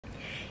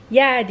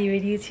Yeah, I do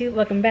with YouTube.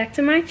 Welcome back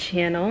to my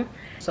channel.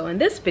 So in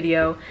this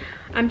video,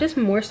 I'm just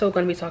more so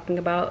going to be talking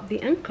about the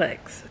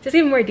NCLEX. Just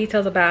even more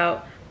details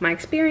about my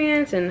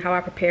experience and how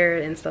I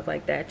prepared and stuff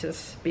like that.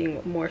 Just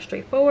being more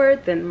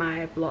straightforward than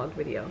my vlog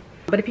video.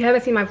 But if you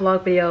haven't seen my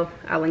vlog video,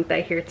 I'll link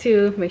that here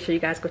too. Make sure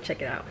you guys go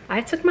check it out. I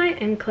took my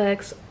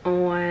NCLEX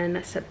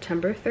on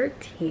September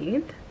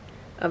 13th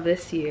of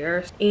this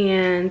year,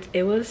 and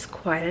it was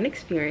quite an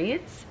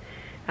experience.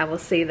 I will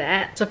say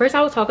that. So first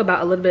I will talk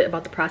about a little bit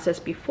about the process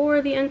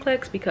before the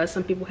NCLEX, because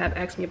some people have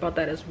asked me about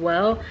that as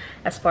well,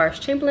 as far as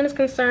Chamberlain is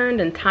concerned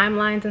and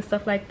timelines and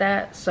stuff like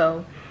that.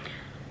 So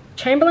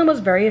Chamberlain was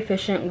very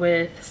efficient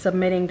with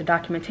submitting the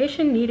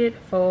documentation needed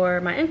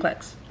for my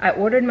NCLEX. I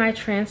ordered my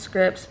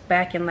transcripts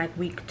back in like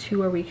week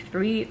 2 or week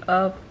 3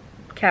 of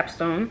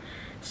capstone.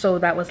 So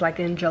that was like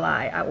in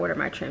July. I ordered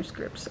my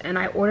transcripts and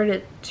I ordered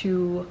it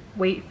to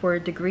wait for a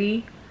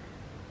degree.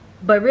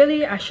 But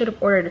really, I should have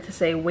ordered it to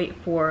say wait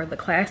for the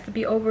class to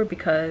be over,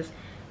 because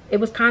it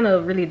was kind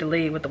of really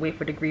delayed with the wait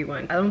for degree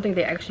one. I don't think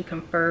they actually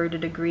conferred the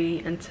degree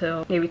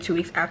until maybe 2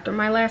 weeks after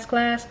my last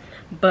class.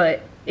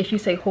 But if you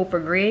say hold for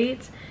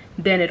grades,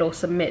 then it'll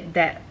submit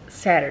that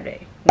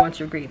Saturday once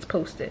your grades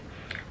posted.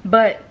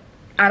 But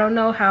I don't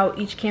know how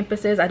each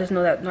campus is. I just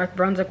know that North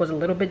Brunswick was a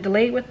little bit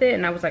delayed with it,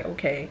 and I was like,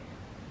 okay,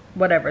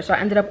 whatever. So I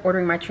ended up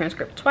ordering my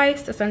transcript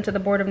twice to send to the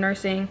Board of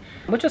Nursing,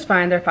 which was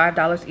fine. They're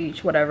 $5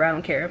 each, whatever, I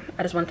don't care.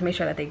 I just wanted to make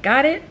sure that they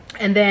got it.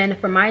 And then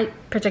for my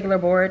particular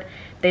board,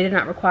 they did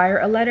not require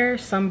a letter.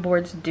 Some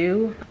boards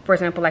do. For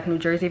example, like New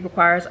Jersey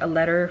requires a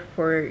letter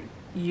for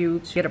you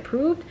to get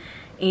approved.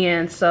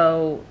 And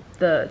so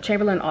the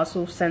Chamberlain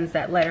also sends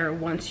that letter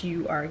once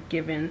you are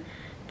given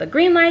the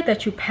green light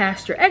that you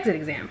passed your exit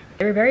exam.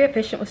 They were very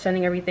efficient with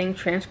sending everything.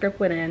 Transcript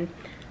went in.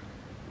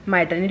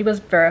 My identity was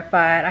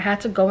verified. I had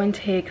to go and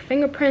take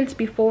fingerprints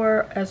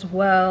before as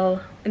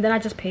well. And then I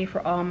just paid for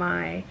all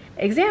my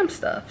exam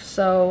stuff.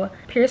 So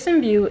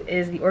Pearson VUE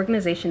is the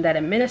organization that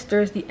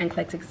administers the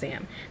NCLEX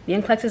exam. The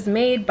NCLEX is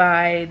made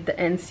by the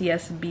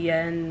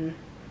NCSBN,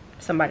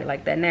 somebody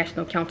like that,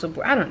 National Council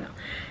Board, I don't know.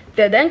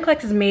 The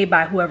NCLEX is made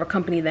by whoever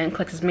company the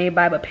NCLEX is made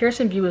by, but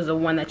Pearson VUE is the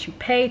one that you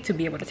pay to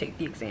be able to take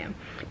the exam.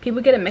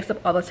 People get it mixed up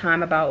all the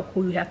time about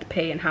who you have to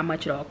pay and how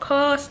much it all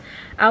costs.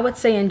 I would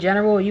say in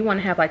general, you want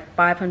to have like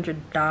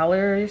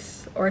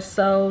 $500 or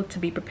so to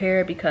be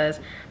prepared,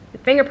 because the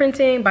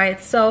fingerprinting by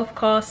itself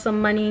costs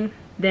some money.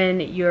 Then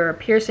your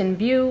Pearson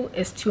VUE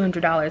is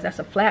 $200. That's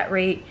a flat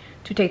rate.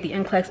 To take the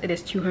NCLEX, it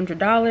is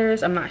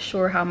 $200. I'm not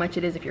sure how much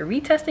it is if you're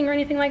retesting or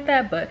anything like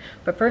that, but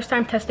for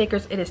first-time test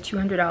takers, it is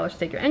 $200 to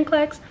take your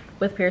NCLEX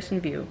with Pearson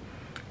VUE.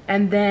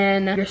 And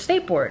then your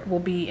state board will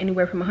be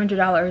anywhere from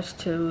 $100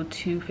 to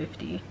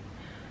 $250,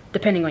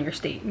 depending on your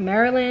state.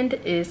 Maryland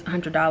is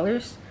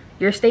 $100.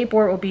 Your state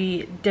board will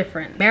be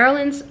different.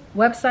 Maryland's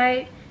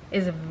website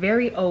is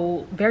very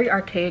old, very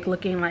archaic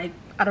looking. Like,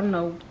 I don't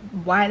know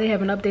why they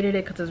haven't updated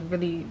it, because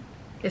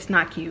it's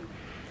not cute.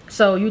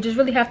 So you just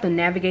really have to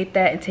navigate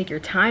that and take your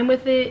time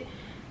with it.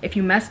 If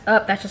you mess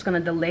up, that's just going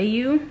to delay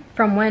you.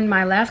 From when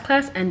my last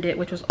class ended,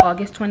 which was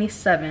August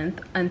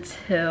 27th,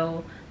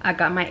 until I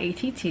got my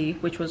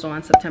ATT, which was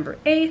on September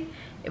 8th,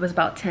 it was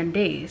about 10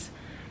 days.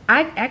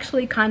 I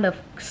actually kind of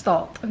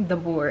stalked the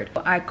board.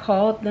 I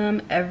called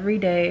them every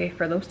day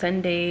for those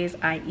 10 days.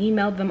 I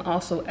emailed them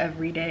also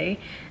every day,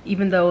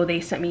 even though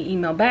they sent me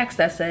email backs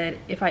that said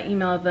if I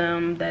emailed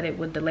them that it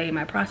would delay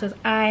my process.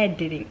 I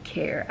didn't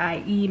care.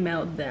 I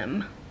emailed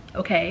them.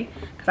 Okay,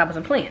 because I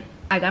wasn't playing.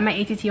 I got my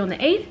ATT on the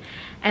 8th,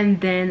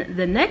 and then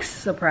the next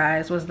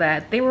surprise was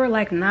that they were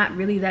like not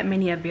really that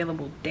many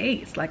available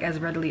dates, like as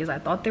readily as I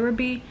thought there would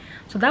be.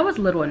 So that was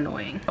a little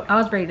annoying. I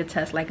was ready to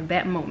test like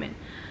that moment.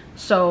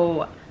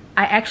 So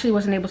I actually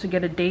wasn't able to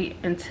get a date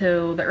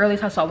until the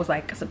earliest I saw was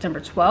like September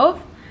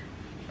 12th,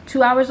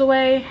 2 hours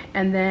away.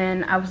 And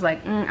then I was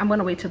like, I'm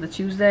gonna wait till the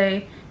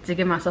Tuesday to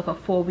give myself a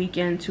full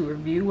weekend to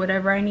review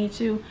whatever I need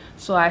to.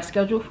 So I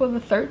scheduled for the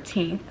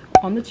 13th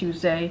on the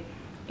Tuesday.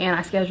 And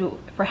I scheduled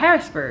for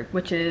Harrisburg,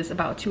 which is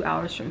about 2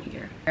 hours from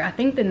here. I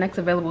think the next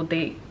available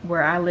date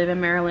where I live in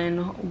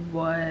Maryland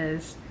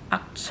was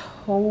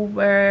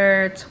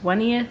October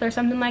 20th or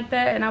something like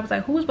that. And I was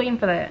like, who was waiting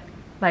for that?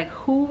 Like,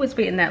 who was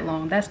waiting that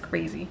long? That's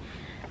crazy.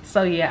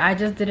 So yeah, I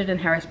just did it in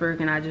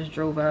Harrisburg, and I just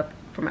drove up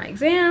for my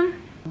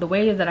exam. The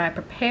way that I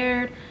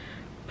prepared,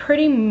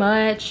 pretty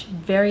much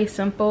very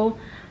simple.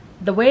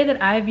 The way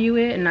that I view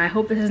it, and I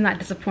hope this is not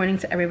disappointing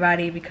to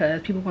everybody,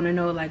 because people want to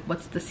know like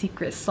what's the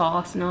secret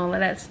sauce and all of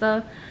that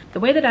stuff. The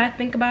way that I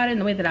think about it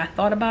and the way that I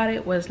thought about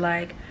it was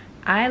like,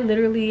 I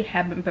literally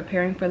have been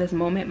preparing for this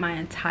moment my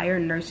entire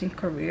nursing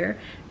career.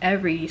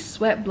 Every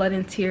sweat, blood,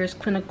 and tears,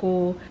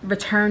 clinical,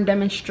 return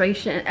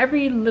demonstration,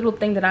 every little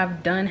thing that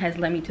I've done has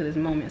led me to this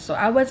moment. So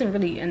I wasn't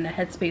really in the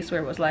headspace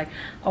where it was like,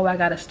 oh, I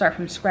gotta start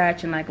from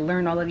scratch and like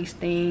learn all of these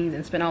things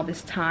and spend all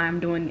this time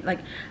doing, like,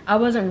 I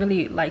wasn't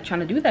really like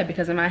trying to do that,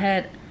 because in my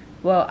head,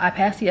 well, I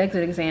passed the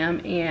exit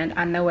exam and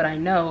I know what I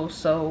know,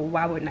 so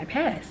why wouldn't I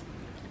pass?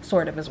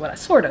 Sort of is what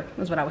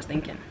I was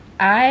thinking.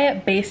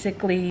 I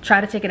basically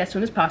try to take it as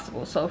soon as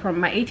possible. So from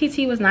my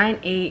ATT was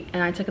 9/8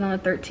 and I took it on the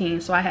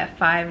 13th, so I had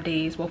 5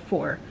 days, well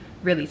 4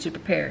 really, to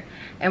prepare.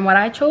 And what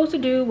I chose to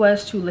do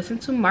was to listen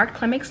to Mark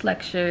Clemick's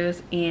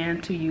lectures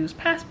and to use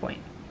PassPoint.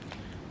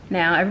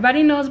 Now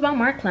everybody knows about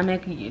Mark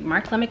Clemick,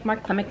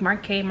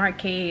 Mark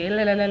K,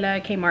 la la la la,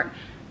 K Mark.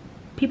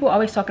 People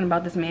always talking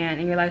about this man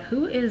and you're like,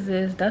 who is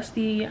this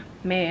dusty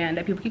man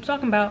that people keep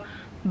talking about?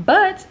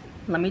 But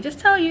let me just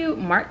tell you,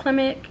 Mark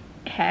Clemick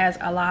has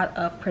a lot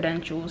of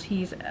credentials.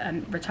 He's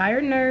a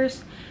retired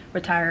nurse,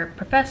 retired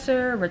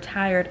professor,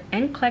 retired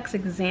NCLEX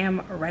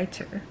exam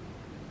writer.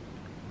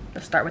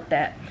 Let's start with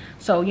that.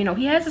 So, you know,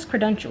 he has his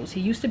credentials.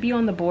 He used to be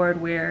on the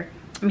board where,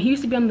 he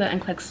used to be on the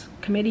NCLEX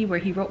committee where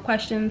he wrote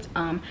questions.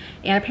 And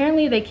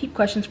apparently they keep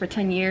questions for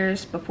 10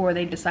 years before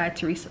they decide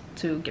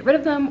to get rid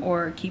of them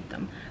or keep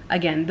them.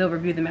 Again, they'll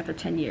review them after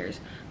 10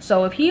 years.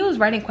 So if he was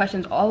writing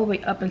questions all the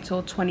way up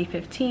until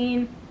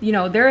 2015, you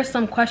know, there are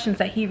some questions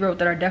that he wrote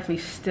that are definitely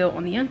still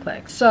on the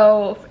NCLEX.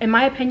 So in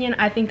my opinion,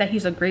 I think that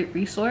he's a great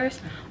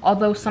resource.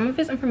 Although some of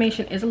his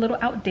information is a little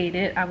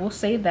outdated, I will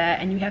say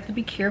that, and you have to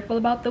be careful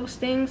about those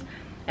things.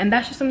 And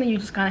that's just something you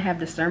just kind of have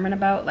discernment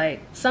about.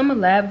 Like,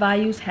 some lab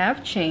values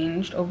have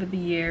changed over the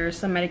years.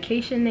 Some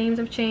medication names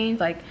have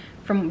changed, like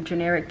from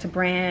generic to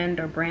brand,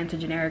 or brand to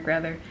generic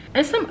rather.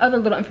 And some other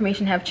little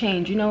information have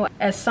changed. You know,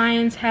 as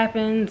science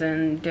happens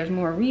and there's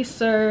more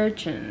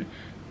research and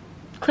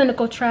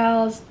clinical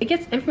trials,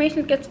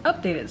 information gets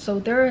updated. So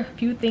there are a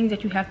few things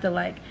that you have to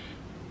like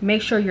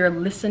make sure you're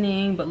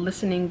listening, but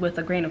listening with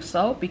a grain of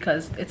salt,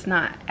 because it's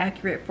not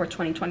accurate for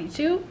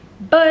 2022.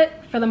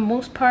 But for the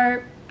most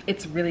part,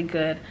 it's really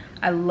good.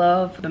 I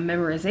love the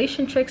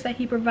memorization tricks that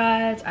he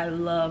provides. I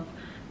love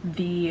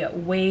the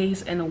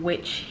ways in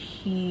which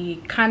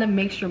he kind of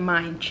makes your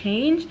mind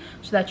change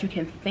so that you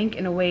can think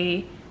in a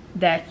way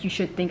that you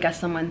should think as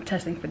someone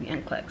testing for the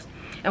NCLEX.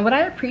 And what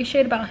I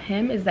appreciate about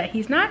him is that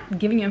he's not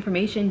giving you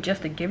information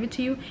just to give it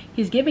to you.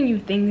 He's giving you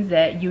things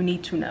that you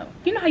need to know.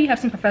 You know how you have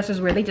some professors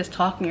where they just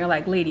talk and you're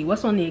like, lady,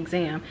 what's on the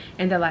exam?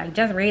 And they're like,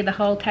 just read the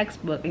whole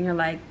textbook. And you're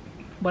like,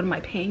 what am I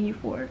paying you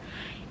for?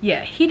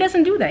 Yeah, he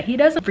doesn't do that. He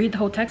doesn't read the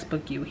whole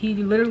textbook you. He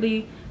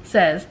literally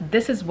says,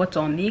 this is what's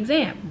on the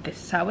exam.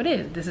 This is how it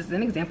is. This is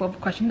an example of a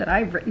question that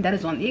I've written that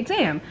is on the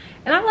exam.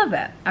 And I love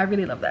that. I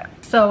really love that.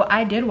 So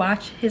I did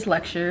watch his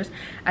lectures.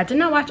 I did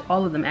not watch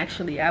all of them,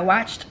 actually. I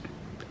watched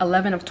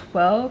 11 of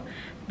 12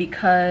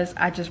 because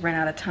I just ran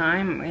out of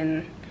time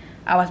and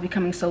I was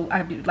becoming so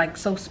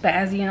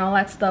spazzy and all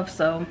that stuff.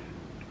 So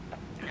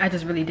I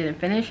just really didn't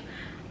finish.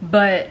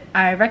 But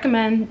I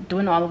recommend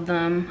doing all of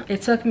them.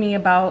 It took me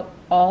all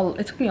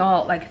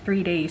like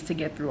 3 days to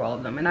get through all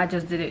of them, and I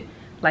just did it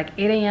like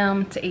 8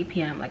 a.m. to 8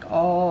 p.m. like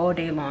all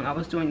day long. I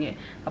was doing it.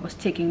 I was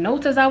taking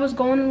notes as I was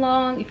going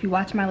along. If you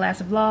watch my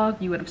last vlog,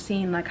 you would have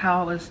seen like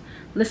how I was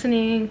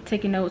listening,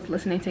 taking notes,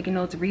 listening, taking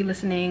notes,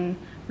 re-listening,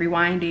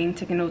 rewinding,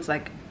 taking notes.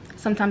 Like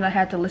sometimes I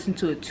had to listen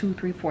to it 2,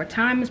 3, 4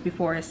 times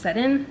before it set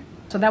in.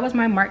 So that was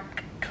my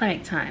Mark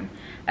Clemick time.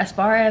 As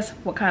far as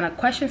what kind of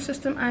question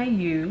system I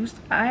used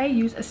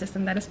a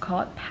system that is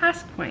called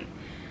PassPoint.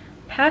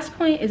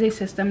 PassPoint is a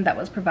system that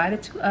was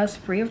provided to us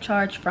free of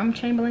charge from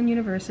Chamberlain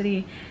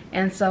University.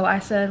 And so I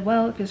said,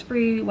 well, if it's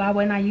free, why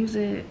wouldn't I use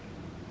it?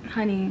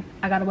 Honey,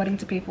 I got a wedding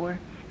to pay for.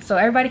 So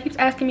everybody keeps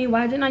asking me,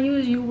 why didn't I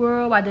use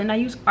UWorld? Why didn't I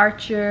use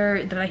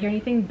Archer? Did I hear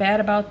anything bad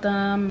about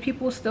them?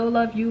 People still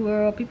love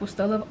UWorld. People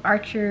still love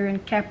Archer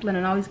and Kaplan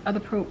and all these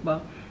other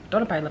well,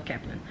 don't probably love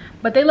Kaplan,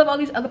 but they love all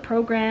these other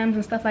programs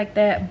and stuff like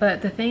that.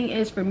 But the thing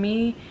is, for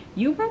me,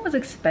 UWorld was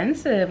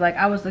expensive. Like,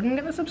 I was looking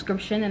at the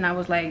subscription and I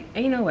was like,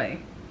 ain't no way,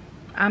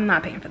 I'm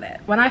not paying for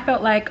that. When I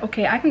felt like,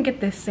 okay, I can get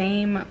the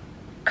same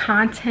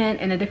content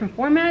in a different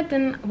format,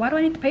 then why do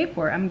I need to pay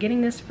for it? I'm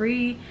getting this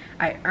free.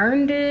 I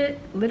earned it.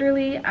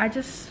 Literally,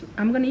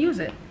 I'm gonna use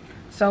it.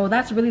 So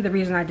that's really the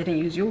reason I didn't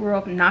use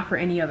UWorld, not for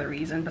any other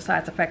reason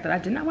besides the fact that I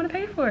did not want to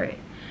pay for it.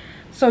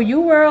 So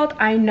UWorld,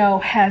 I know,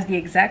 has the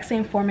exact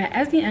same format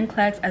as the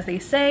NCLEX, as they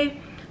say,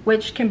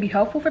 which can be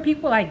helpful for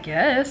people, I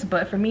guess,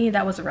 but for me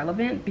that was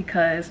irrelevant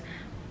because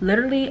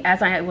literally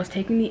as I was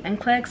taking the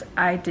NCLEX,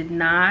 I did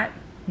not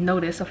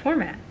notice a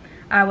format.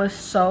 I was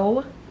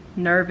so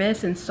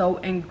nervous and so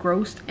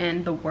engrossed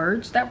in the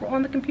words that were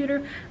on the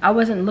computer. I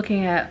wasn't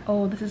looking at,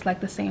 oh, this is like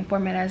the same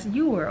format as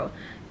UWorld.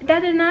 That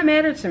did not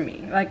matter to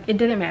me. Like, it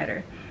didn't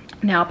matter.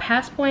 Now,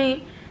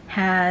 PassPoint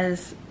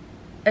has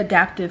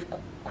adaptive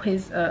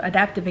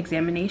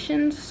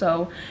examinations,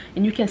 so,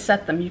 and you can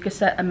set them. You can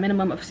set a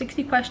minimum of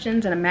 60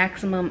 questions and a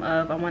maximum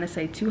of, I want to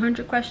say,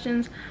 200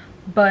 questions.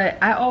 But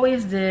I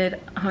always did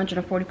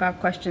 145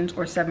 questions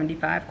or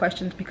 75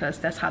 questions because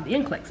that's how the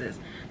NCLEX is.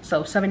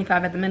 So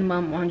 75 at the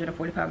minimum,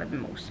 145 at the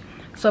most.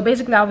 So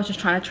basically I was just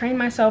trying to train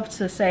myself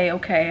to say,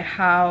 okay,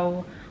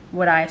 how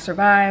would I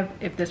survive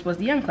if this was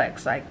the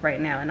NCLEX like right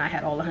now and I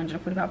had all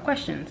 145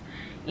 questions.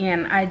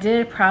 And I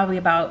did probably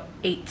about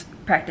 8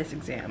 practice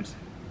exams.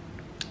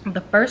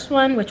 The first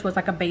one, which was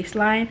like a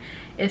baseline,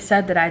 it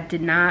said that I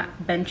did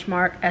not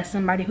benchmark as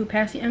somebody who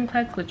passed the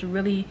NCLEX, which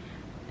really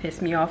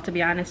pissed me off, to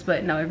be honest.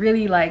 But no, it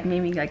really like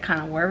made me like kind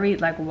of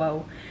worried, like,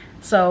 whoa,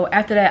 So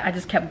after that, I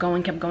just kept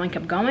going,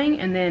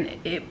 and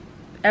then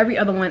every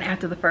other one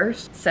after the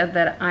first said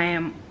that I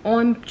am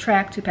on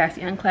track to pass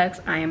the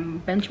NCLEX. I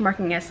am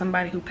benchmarking as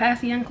somebody who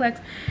passed the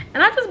NCLEX,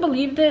 and I just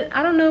believed it.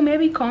 I don't know,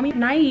 maybe call me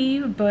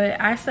naive,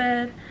 but I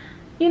said,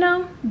 you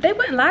know, they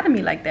wouldn't lie to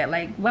me like that.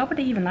 Like, why would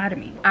they even lie to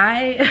me?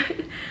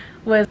 I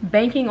was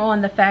banking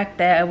on the fact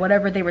that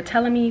whatever they were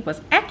telling me was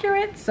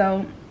accurate.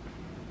 So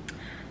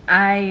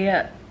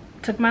I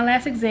took my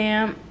last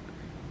exam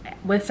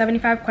with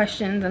 75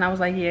 questions, and I was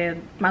like, yeah,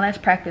 my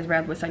last practice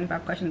rather with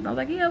 75 questions. I was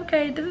like, yeah,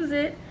 okay, this is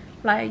it.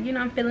 Like, you know,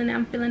 I'm feeling it.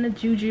 I'm feeling the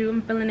juju.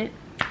 I'm feeling it.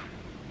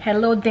 Had a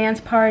little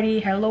dance party,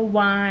 had a little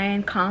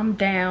wine, calmed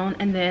down,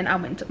 and then I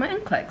went and took my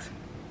NCLEX.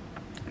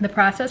 The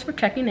process for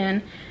checking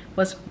in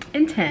was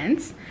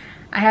intense.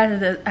 I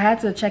had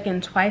to check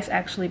in twice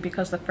actually,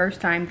 because the first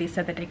time they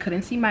said that they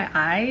couldn't see my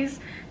eyes.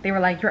 They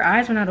were like, your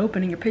eyes are not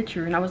open in your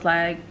picture, and I was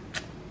like,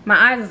 my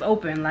eyes is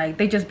open. Like,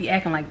 they just be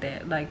acting like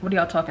that. Like, what are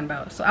y'all talking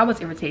about? So I was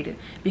irritated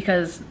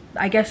because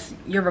I guess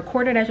you're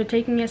recorded as you're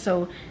taking it.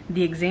 So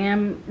the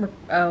exam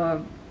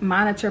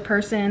monitor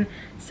person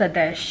said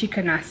that she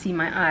could not see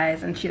my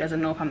eyes and she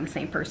doesn't know if I'm the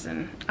same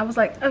person. I was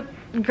like,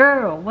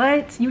 girl,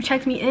 what? You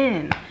checked me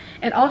in.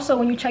 And also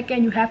when you check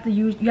in, you have to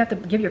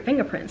give your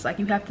fingerprints. Like,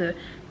 you have to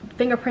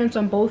fingerprints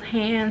on both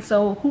hands.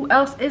 So who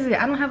else is it?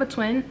 I don't have a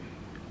twin,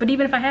 but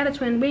even if I had a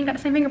twin, we ain't got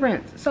the same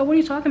fingerprints. So what are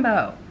you talking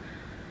about?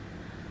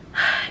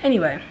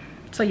 Anyway,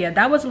 so yeah,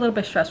 that was a little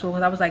bit stressful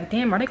because I was like,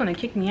 damn, are they gonna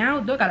kick me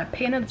out? Do I gotta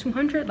pay another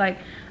 $200? Like,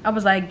 I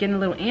was like getting a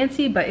little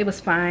antsy, but it was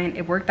fine.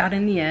 It worked out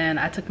in the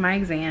end. I took my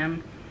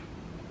exam.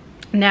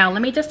 Now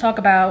let me just talk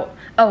about,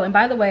 oh, and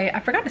by the way, I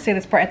forgot to say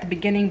this part at the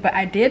beginning, but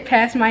I did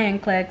pass my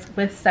NCLEX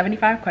with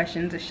 75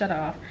 questions. It shut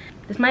off.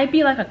 This might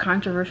be like a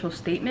controversial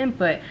statement,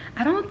 but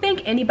I don't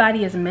think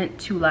anybody is meant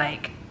to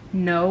like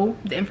know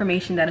the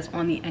information that is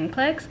on the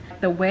NCLEX.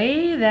 The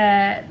way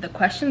that the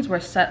questions were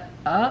set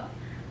up,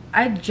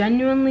 I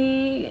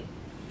genuinely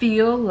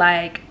feel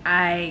like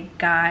I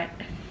got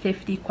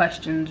 50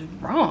 questions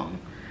wrong.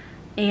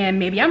 And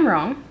maybe I'm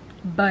wrong,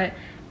 but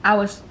I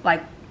was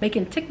like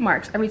making tick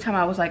marks every time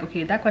I was like,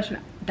 okay, that question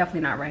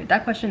definitely not right.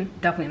 That question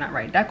definitely not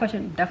right. That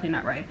question definitely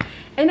not right.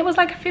 And it was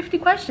like 50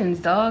 questions,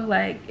 dog.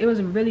 Like, it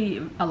was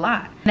really a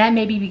lot. That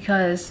may be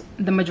because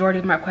the majority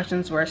of my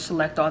questions were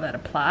select all that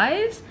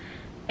applies,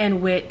 in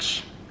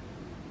which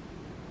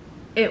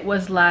it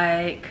was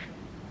like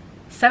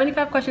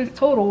 75 questions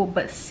total,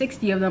 but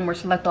 60 of them were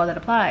select all that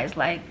applies.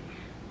 Like,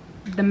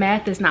 the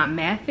math is not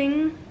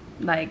mathing.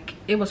 Like,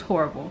 it was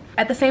horrible.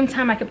 At the same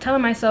time, I kept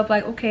telling myself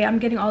like, okay, I'm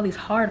getting all these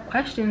hard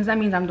questions, that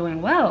means I'm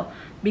doing well,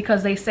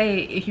 because they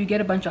say if you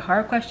get a bunch of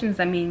hard questions,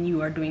 that means you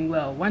are doing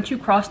well. Once you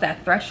cross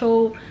that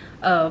threshold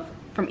of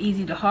from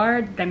easy to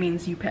hard, that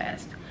means you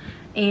passed.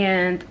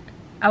 And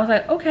I was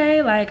like,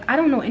 okay, like, I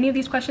don't know any of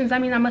these questions,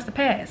 that means I must have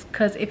passed.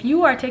 Because if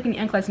you are taking the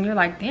NCLEX and you're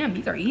like, damn,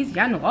 these are easy,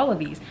 I know all of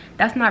these,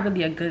 that's not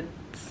really a good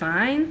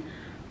sign.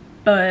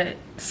 But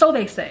so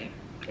they say.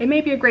 It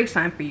may be a great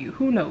sign for you,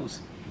 who knows.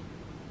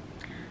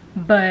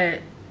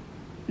 But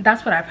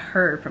that's what I've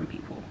heard from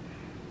people.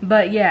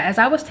 But yeah, as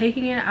I was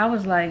taking it, I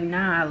was like,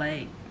 nah,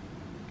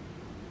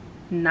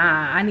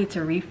 I need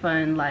to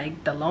refund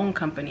like the loan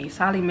company.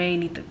 Sallie Mae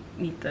need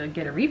to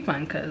get a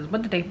refund, because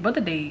what did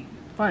they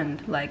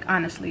fund? Like,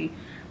 honestly,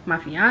 my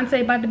fiance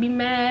about to be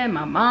mad,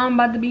 my mom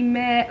about to be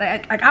mad.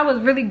 Like I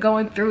was really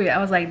going through it. I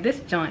was like,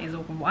 this joint is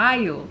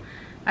wild.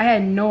 I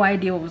had no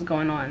idea what was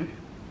going on.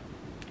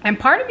 And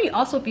part of me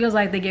also feels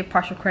like they give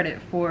partial credit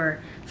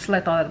for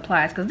select all that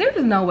applies, because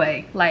there's no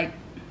way, like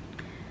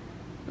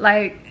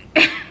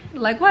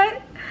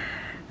what?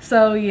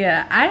 So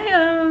yeah,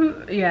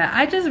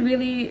 I just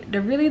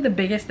the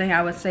biggest thing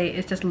I would say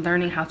is just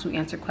learning how to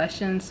answer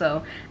questions.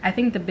 So I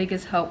think the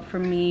biggest help for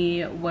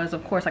me was,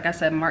 of course, like I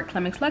said, Mark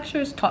Clemens'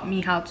 lectures taught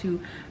me how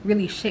to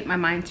really shape my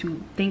mind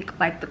to think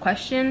like the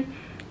question,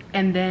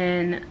 and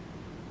then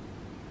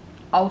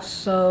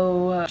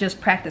also just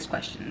practice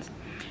questions.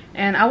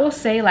 And I will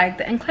say, like,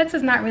 the NCLEX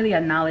is not really a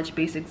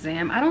knowledge-based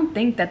exam. I don't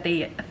think that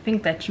they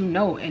think that you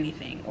know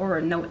anything or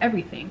know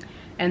everything,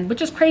 and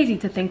which is crazy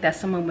to think that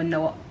someone would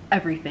know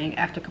everything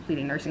after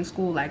completing nursing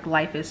school. Like,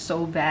 life is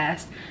so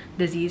vast,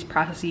 disease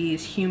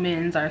processes,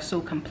 humans are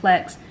so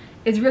complex.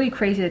 It's really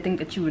crazy to think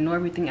that you would know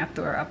everything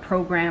after a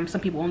program.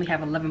 Some people only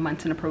have 11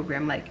 months in a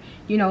program. Like,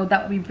 you know,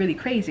 that would be really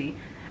crazy.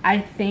 I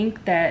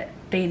think that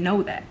they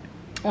know that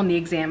on the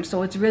exam,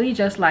 so it's really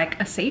just like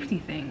a safety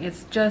thing.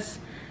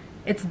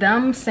 It's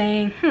them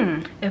saying,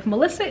 if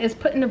Melissa is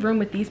put in a room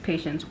with these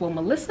patients, will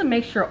Melissa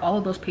make sure all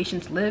of those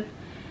patients live?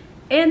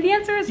 And the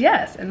answer is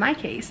yes, in my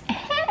case.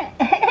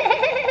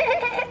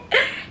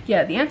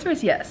 Yeah, the answer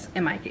is yes,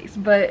 in my case.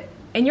 But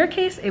in your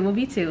case, it will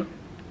be too.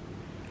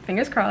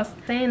 Fingers crossed.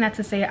 Saying that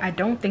to say, I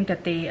don't think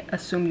that they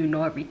assume you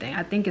know everything.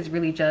 I think it's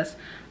really just,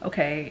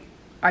 okay,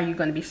 are you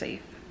going to be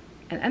safe?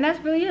 And that's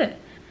really it.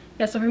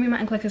 Yeah, so for me, my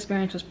NCLEX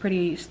experience was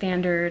pretty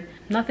standard.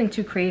 Nothing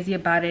too crazy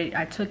about it.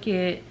 I took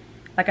it.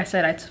 Like I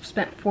said, I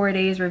spent 4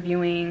 days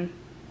reviewing,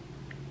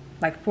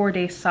 like 4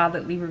 days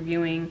solidly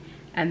reviewing.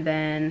 And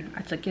then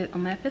I took it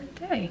on that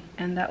 5th day,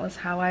 and that was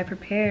how I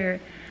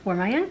prepared for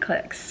my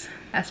NCLEX.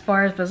 As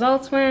far as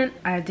results went,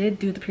 I did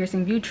do the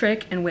piercing view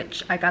trick, in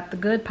which I got the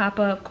good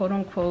pop-up, quote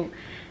unquote,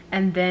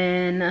 and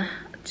then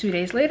 2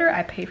 days later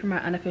I paid for my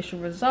unofficial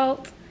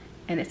result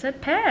and it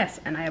said pass,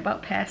 and I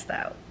about passed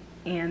out.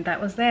 And that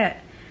was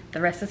that.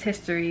 The rest is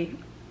history.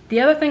 The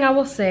other thing I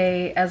will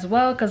say as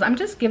well, because I'm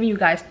just giving you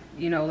guys,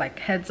 you know, like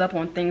heads up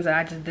on things that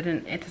I just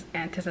didn't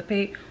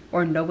anticipate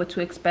or know what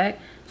to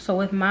expect. So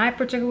with my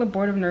particular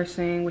board of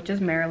nursing, which is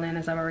Maryland,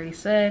 as I've already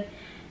said,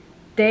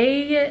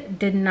 they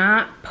did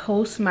not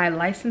post my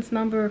license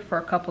number for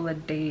a couple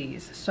of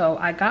days. So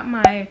I got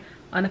my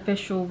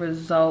unofficial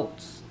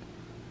results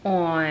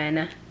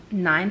on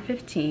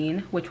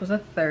 9/15, which was a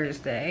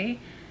Thursday.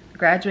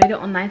 Graduated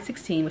on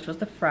 9/16, which was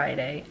the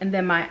Friday, and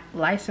then my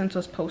license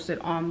was posted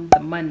on the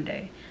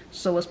Monday,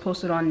 so it was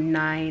posted on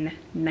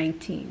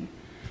 9/19.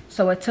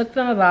 So it took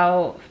them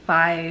about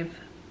 5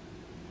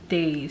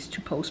 days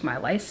to post my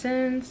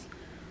license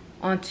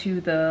onto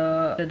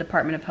the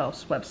Department of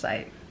Health's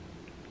website.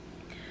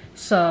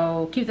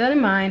 So keep that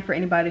in mind for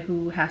anybody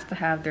who has to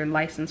have their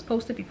license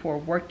posted before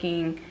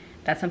working.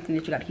 That's something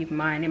that you got to keep in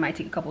mind. It might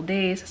take a couple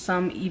days.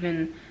 Some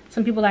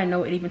people I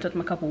know, it even took them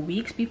a couple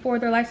weeks before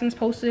their license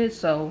posted.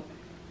 So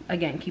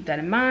again, keep that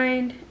in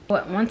mind.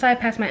 But once I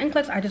passed my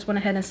NCLEX, I just went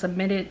ahead and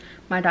submitted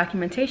my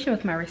documentation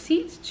with my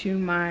receipts to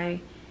my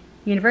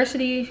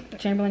university,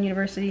 Chamberlain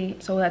University,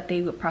 so that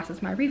they would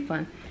process my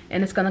refund.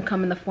 And it's gonna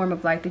come in the form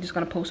of like, they're just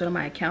gonna post it on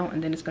my account,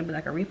 and then it's gonna be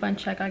like a refund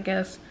check, I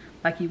guess,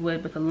 like you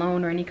would with a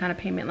loan or any kind of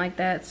payment like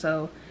that.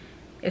 So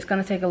it's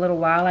gonna take a little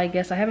while, I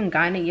guess. I haven't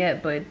gotten it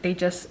yet, but they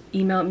just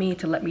emailed me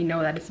to let me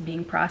know that it's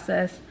being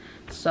processed.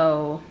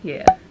 So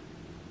yeah,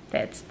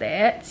 that's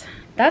that.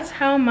 That's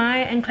how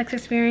my NCLEX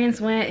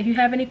experience went. If you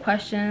have any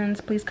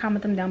questions, please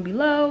comment them down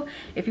below.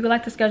 If you would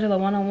like to schedule a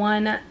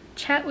one-on-one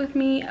chat with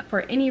me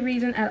for any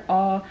reason at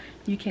all,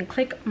 you can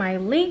click my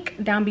link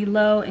down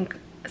below and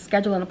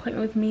schedule an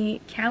appointment with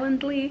me.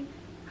 Calendly,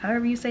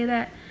 however you say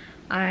that.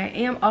 I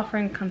am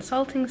offering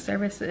consulting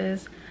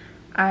services.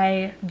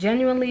 I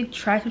genuinely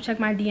try to check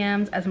my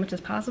DMs as much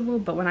as possible,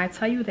 but when I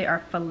tell you they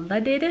are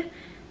flooded,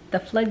 the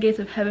floodgates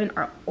of heaven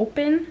are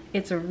open,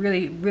 it's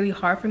really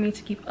hard for me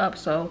to keep up.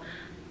 So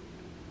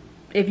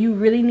if you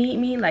really need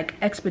me like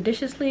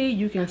expeditiously,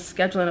 you can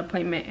schedule an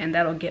appointment and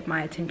that'll get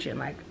my attention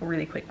like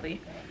really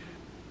quickly.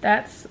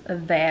 That's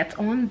that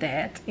on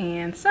that.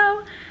 And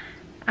so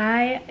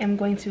I am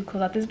going to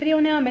close out this video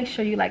now. Make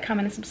sure you like,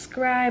 comment, and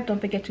subscribe. Don't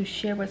forget to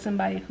share with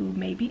somebody who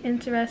may be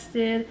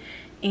interested,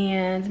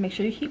 and make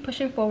sure you keep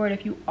pushing forward.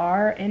 If you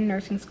are in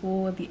nursing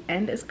school, the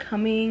end is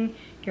coming.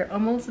 You're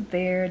almost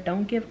there.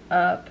 Don't give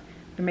up.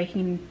 They're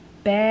making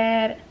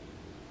bad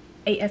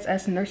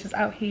ASS nurses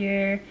out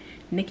here,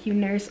 NICU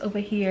nurse over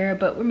here,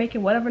 but we're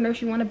making whatever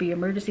nurse you want to be.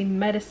 Emergency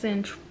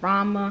medicine,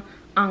 trauma,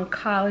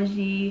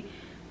 oncology.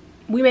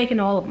 We're making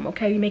all of them,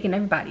 okay? We're making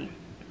everybody.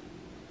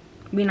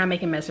 We're not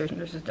making med-surg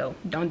nurses though.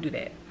 Don't do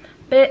that.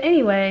 But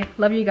anyway,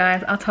 love you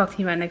guys. I'll talk to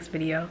you in my next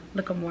video.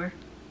 Look up more.